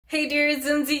Hey dear,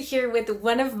 Zinzi here with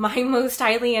one of my most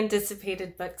highly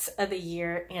anticipated books of the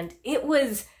year, and it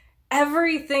was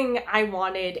everything I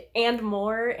wanted and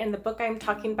more, and the book I'm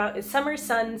talking about is Summer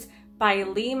Suns by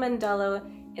Lee Mandelo,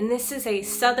 and this is a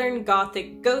Southern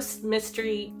Gothic ghost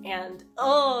mystery, and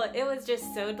oh, it was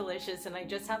just so delicious, and I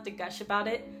just have to gush about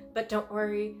it, but don't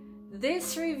worry,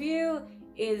 this review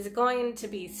is going to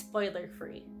be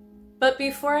spoiler-free. But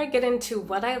before I get into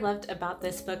what I loved about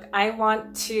this book, I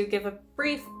want to give a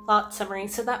brief plot summary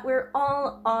so that we're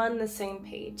all on the same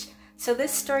page. So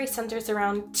this story centers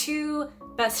around two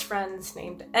best friends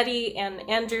named Eddie and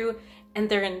Andrew, and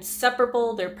they're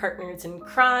inseparable, they're partners in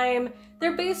crime,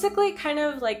 they're basically kind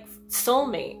of like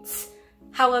soulmates.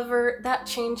 However, that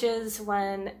changes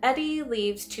when Eddie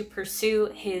leaves to pursue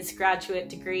his graduate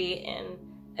degree in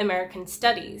American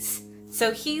Studies.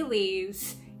 So he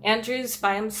leaves, Andrew's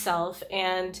by himself,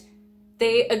 and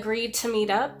they agree to meet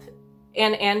up,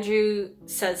 and Andrew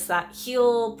says that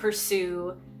he'll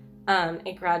pursue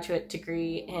a graduate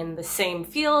degree in the same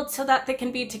field so that they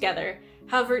can be together.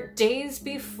 However, days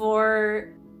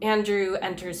before Andrew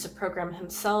enters the program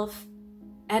himself,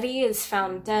 Eddie is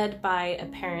found dead by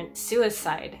apparent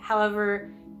suicide.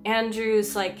 However,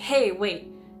 Andrew's like, hey,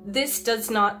 wait, this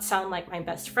does not sound like my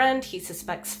best friend. He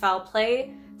suspects foul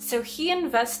play. So he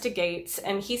investigates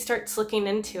and he starts looking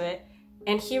into it,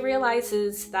 and he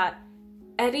realizes that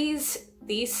Eddie's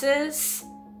thesis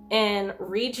in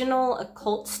regional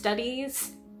occult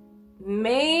studies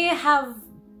may have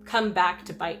come back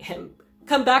to bite him,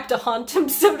 come back to haunt him,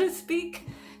 so to speak.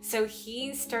 So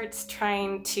he starts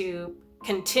trying to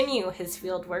continue his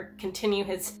fieldwork, continue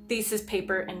his thesis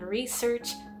paper and research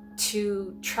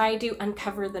to try to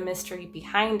uncover the mystery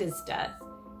behind his death.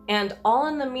 And all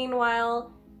in the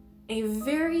meanwhile, a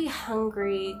very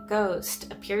hungry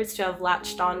ghost appears to have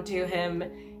latched onto him,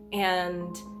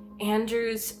 and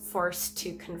Andrew's forced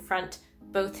to confront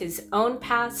both his own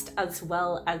past as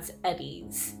well as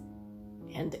Eddie's.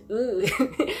 And ooh,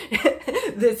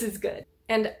 this is good.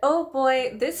 And oh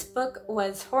boy, this book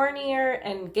was hornier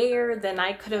and gayer than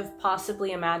I could have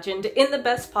possibly imagined in the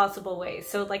best possible way.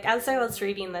 So like as I was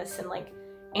reading this and like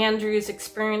Andrew's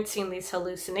experiencing these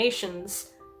hallucinations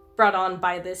brought on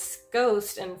by this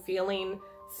ghost and feeling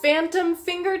phantom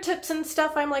fingertips and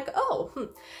stuff, I'm like, oh,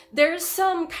 there's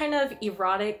some kind of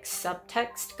erotic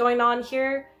subtext going on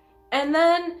here. And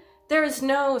then there's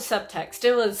no subtext.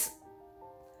 It was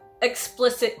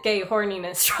explicit gay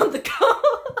horniness from the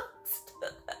ghost.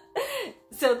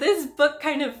 So this book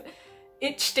kind of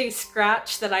itched a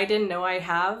scratch that I didn't know I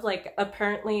have. Like,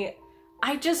 apparently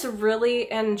I just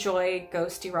really enjoy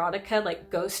ghost erotica,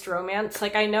 like ghost romance.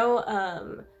 Like, I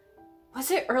know, was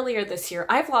it earlier this year?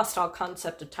 I've lost all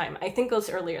concept of time. I think it was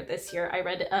earlier this year. I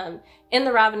read In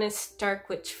the Ravenous Dark,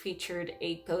 which featured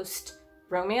a ghost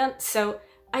romance. So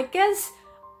I guess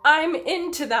I'm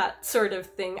into that sort of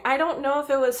thing. I don't know if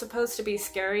it was supposed to be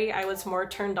scary. I was more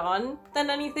turned on than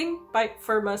anything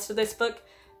for most of this book.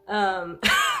 But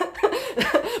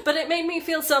it made me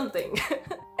feel something.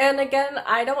 And again,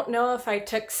 I don't know if I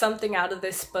took something out of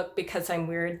this book because I'm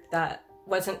weird that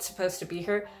wasn't supposed to be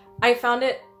here. I found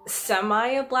it semi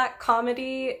a black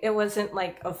comedy. It wasn't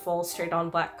like a full straight on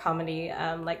black comedy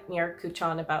like Nier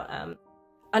Kuchan about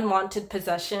unwanted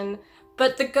possession,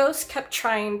 but the ghost kept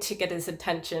trying to get his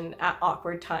attention at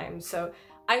awkward times, so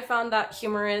I found that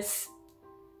humorous.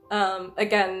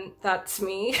 Again, that's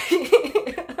me.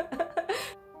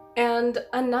 And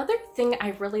another thing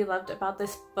I really loved about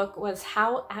this book was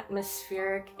how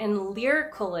atmospheric and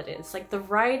lyrical it is. Like, the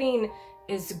writing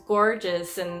is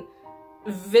gorgeous and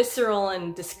visceral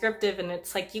and descriptive, and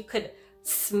it's like you could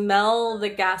smell the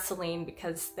gasoline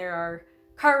because there are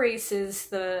car races.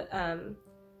 The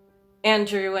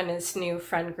Andrew and his new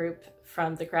friend group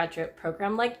from the graduate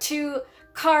program like to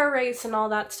car race and all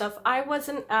that stuff. I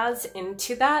wasn't as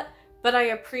into that, but I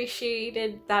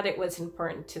appreciated that it was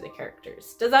important to the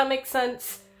characters. Does that make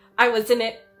sense? I was in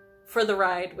it for the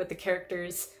ride with the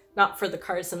characters, not for the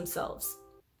cars themselves.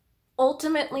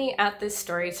 Ultimately, at this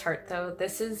story's heart, though,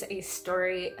 this is a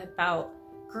story about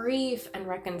grief and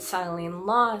reconciling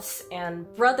loss and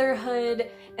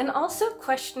brotherhood, and also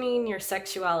questioning your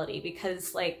sexuality,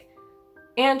 because, like,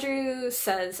 Andrew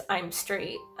says, I'm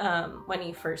straight, when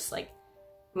he first, like,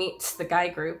 meets the guy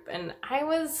group, and I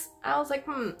was like,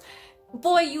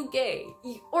 boy, you gay,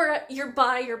 or you're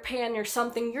bi, you're pan, you're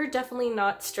something, you're definitely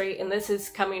not straight, and this is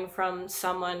coming from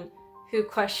someone who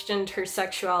questioned her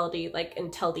sexuality like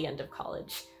until the end of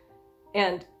college.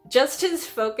 And just his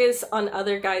focus on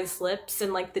other guys' lips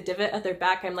and like the divot at their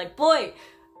back, I'm like, boy,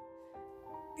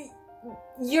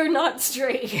 you're not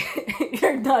straight.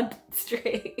 You're not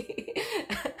straight.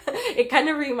 It kind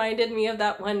of reminded me of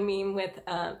that one meme with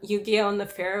Yu-Gi-Oh! And the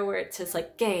Pharaoh where it says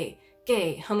like gay,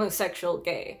 gay, homosexual,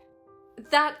 gay.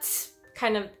 That's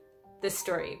kind of the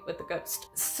story with the ghost.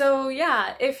 So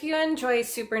yeah, if you enjoy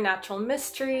supernatural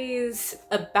mysteries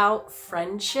about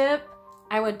friendship,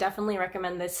 I would definitely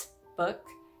recommend this book.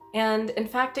 And in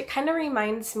fact, it kind of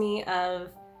reminds me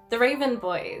of The Raven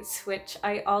Boys, which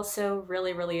I also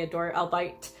really, really adore,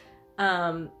 albeit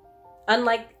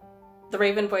unlike The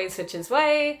Raven Boys, which is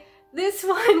YA, this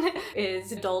one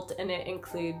is adult and it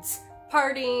includes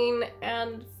partying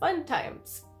and fun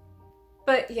times.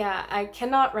 But yeah, I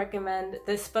cannot recommend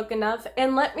this book enough,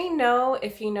 and let me know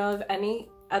if you know of any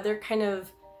other kind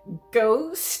of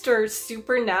ghost or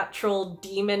supernatural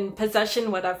demon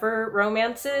possession, whatever,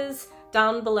 romances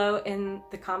down below in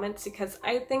the comments, because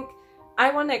I think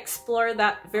I want to explore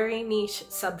that very niche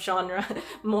subgenre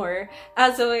more.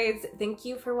 As always, thank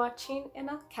you for watching,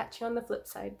 and I'll catch you on the flip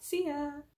side. See ya!